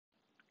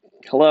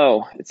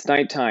Hello, it's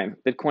nighttime.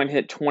 Bitcoin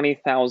hit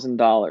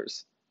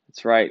 $20,000.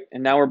 That's right.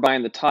 And now we're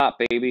buying the top,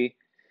 baby.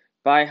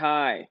 Buy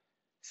high,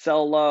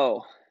 sell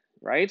low,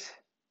 right?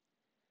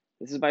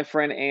 This is my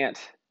friend Ant.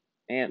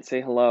 Ant,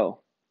 say hello.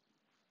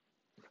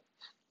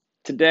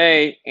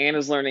 Today, Ant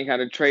is learning how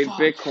to trade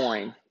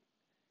Bitcoin.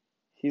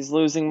 He's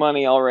losing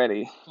money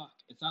already. Fuck,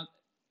 it's not.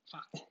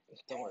 Fuck.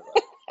 Don't worry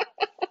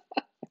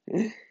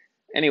about it.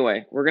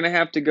 Anyway, we're going to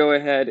have to go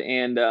ahead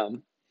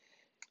and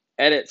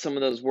edit some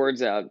of those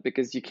words out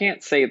because you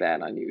can't say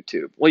that on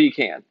YouTube. Well, you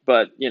can,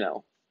 but you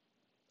know.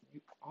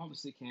 You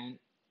obviously can.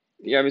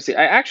 Yeah, obviously.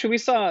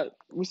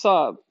 We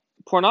saw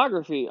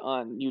pornography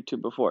on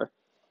YouTube before.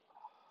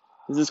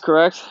 Is this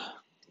correct?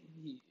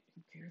 Who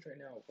cares right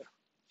now? But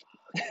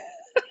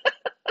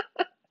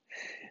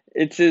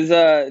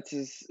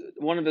It's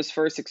one of his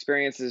first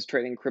experiences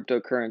trading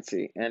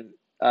cryptocurrency, and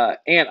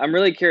I'm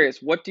really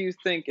curious. What do you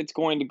think it's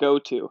going to go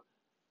to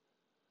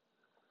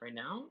right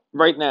now,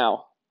 right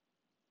now?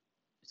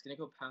 it's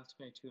gonna go past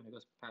 22, and it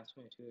goes past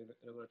 22,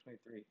 it'll go to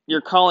 23.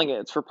 You're calling it.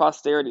 It's for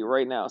posterity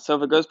right now. So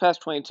if it goes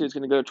past 22, it's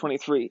going to go to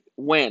 23.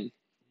 When?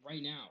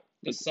 Right now,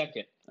 the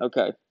second.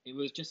 Okay. It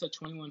was just at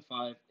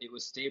 21.5. It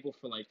was stable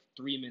for like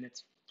 3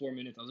 minutes, 4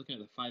 minutes. I was looking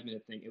at the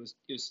 5-minute thing. It was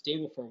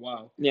stable for a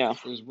while. Yeah.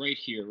 It was right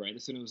here, right?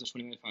 This one it was at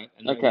 21.5,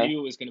 and I Okay. knew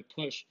it was gonna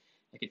push.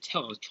 I could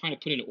tell. I was trying to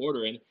put an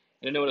order in. I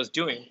didn't know what I was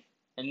doing,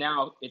 and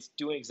now it's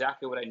doing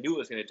exactly what I knew it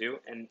was gonna do,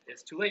 and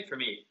it's too late for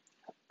me.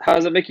 How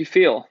does it make you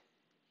feel?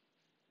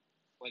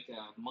 Like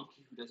a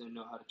monkey who doesn't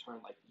know how to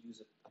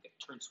use like a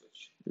turn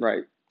switch.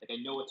 Right. Like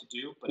I know what to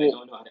do, but I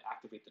don't know how to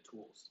activate the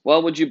tools.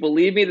 Well, would you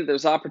believe me that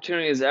there's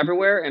opportunities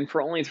everywhere, and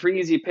for only 3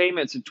 easy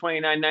payments of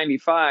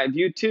 $29.95,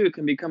 you too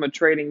can become a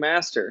trading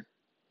master.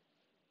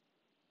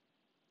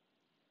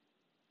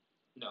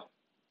 No.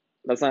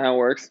 That's not how it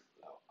works.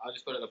 No. I'll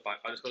just go to the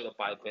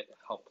Bybit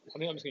help. I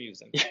mean, I'm just gonna use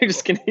them. You're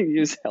just gonna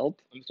use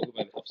help. I'm just gonna go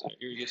by the help center.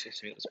 You're useless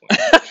to me at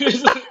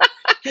this point.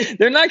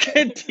 They're not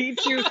going to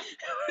teach you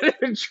how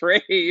to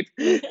trade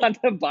on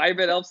the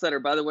Bybit Help Center.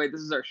 By the way, this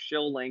is our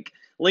shill link.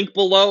 Link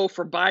below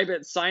for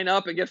Bybit. Sign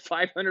up and get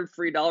 $500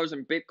 free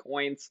in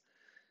Bitcoins.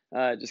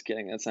 Just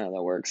kidding. That's not how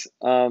that works.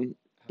 But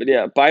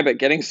yeah, Bybit,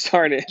 getting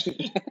started.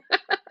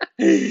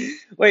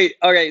 Wait,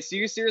 okay. So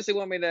you seriously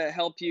want me to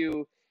help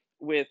you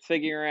with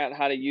figuring out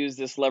how to use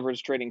this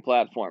leverage trading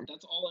platform?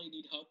 That's all I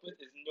need help with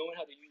is knowing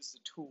how to use the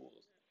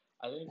tools.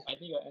 I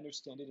think I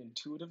understand it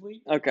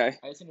intuitively. Okay.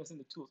 I just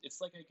understand the tools.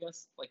 It's like, I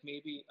guess, like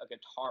maybe a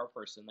guitar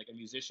person, like a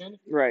musician,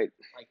 Right.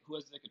 like who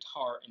has the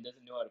guitar and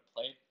doesn't know how to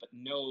play it, but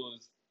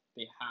knows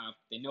they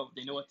know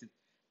what to.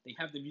 They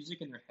have the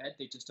music in their head.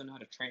 They just don't know how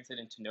to translate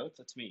it into notes.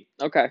 That's me.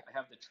 Okay. I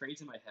have the trades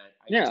in my head.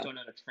 I Yeah. just don't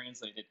know how to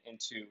translate it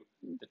into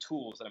the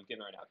tools that I'm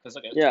given right now. Because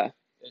like, Yeah.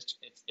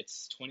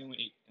 it's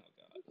 21.8.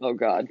 Oh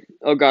God.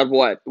 Oh God.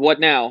 What? What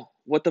now?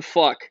 What the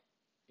fuck?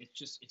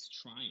 It's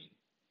trying.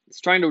 It's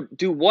trying to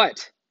do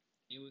what?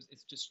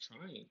 It's just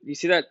trying. You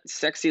see that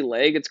sexy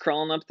leg it's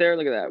crawling up there?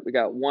 Look at that. We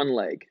got 1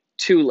 leg,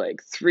 2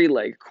 leg, 3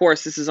 leg. Of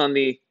course, this is on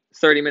the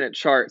 30-minute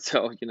chart,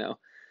 so you know,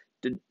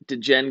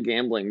 degen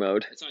gambling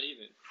mode. It's not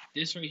even.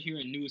 This right here,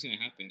 I knew was gonna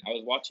happen. I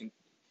was watching.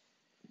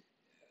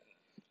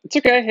 It's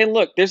okay. Hey,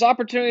 look, there's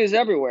opportunities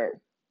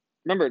everywhere.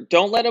 Remember,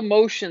 don't let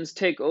emotions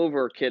take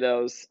over,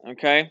 kiddos.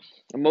 Okay,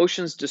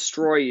 emotions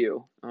destroy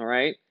you. All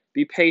right,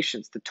 be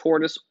patient. The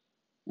tortoise,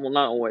 well,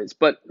 not always,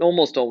 but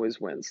almost always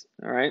wins.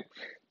 All right,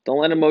 don't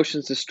let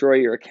emotions destroy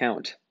your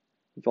account.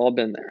 We've all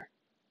been there.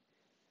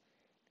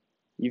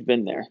 You've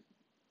been there.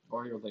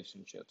 Or your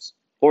relationships.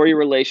 Or your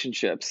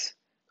relationships.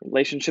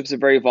 Relationships are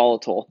very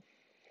volatile.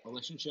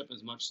 Relationship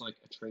is much like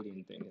a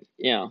trading thing.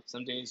 Yeah.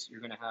 Some days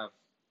you're gonna have,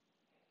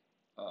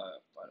 I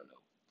don't know.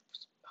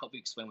 Help me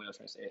explain what I was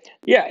trying to say.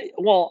 Yeah,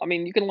 well, I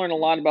mean, you can learn a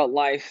lot about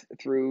life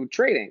through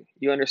trading.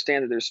 You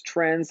understand that there's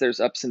trends, there's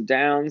ups and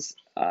downs,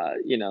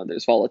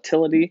 there's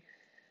volatility.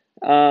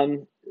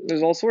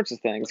 There's all sorts of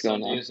things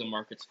going on. Some days the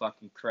markets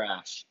fucking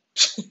crash.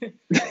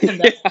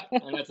 and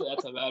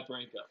that's a bad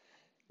breakup.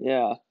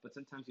 Yeah. But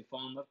sometimes you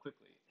fall in love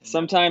quickly.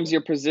 Sometimes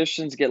your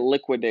positions get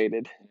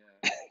liquidated.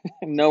 Yeah.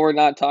 No, we're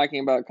not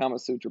talking about Kama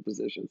Sutra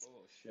positions.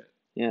 Oh, shit.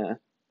 Yeah. That'd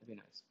be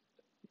nice.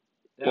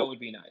 That would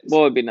be nice.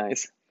 What would be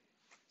nice?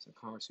 Some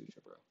Kama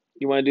Sutra, bro.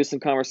 You want to do some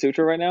Kama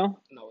Sutra right now?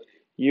 Not with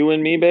you. You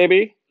and me,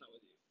 baby? Not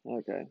with you.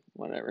 Okay,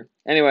 whatever.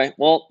 Anyway,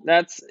 well,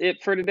 that's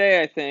it for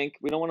today, I think.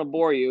 We don't want to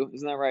bore you.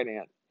 Isn't that right,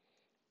 Ant?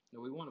 No,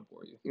 we want to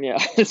bore you. Yeah,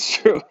 it's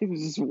true.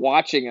 Just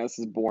watching us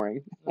is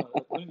boring. No,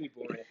 it wouldn't be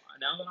boring.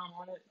 Now that I'm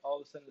on it, all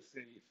of a sudden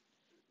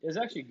it's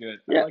actually good.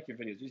 Yeah. I like your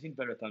videos. You need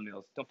better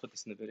thumbnails. Don't put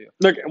this in the video.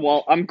 Look,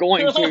 well, I'm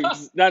going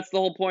to. That's the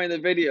whole point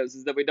of the videos,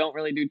 is that we don't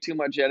really do too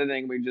much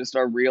editing. We just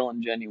are real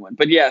and genuine.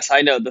 But yes,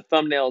 I know the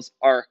thumbnails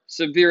are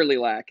severely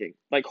lacking,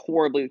 like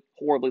horribly,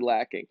 horribly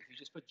lacking. If you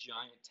just put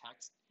giant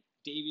text,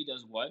 Davey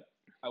does what?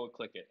 I would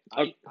click it.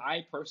 Okay.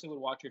 I personally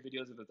would watch your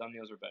videos if the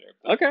thumbnails were better.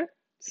 Okay,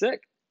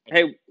 sick.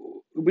 Hey,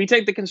 we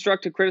take the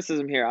constructive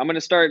criticism here. I'm going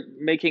to start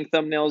making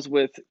thumbnails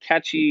with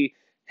catchy,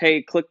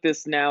 hey, click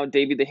this now,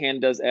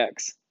 Daveythehand does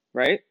X,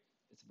 right?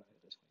 It's about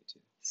this way too.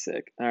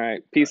 Sick. All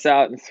right. Peace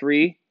out in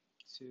 3,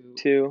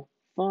 2,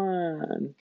 fun.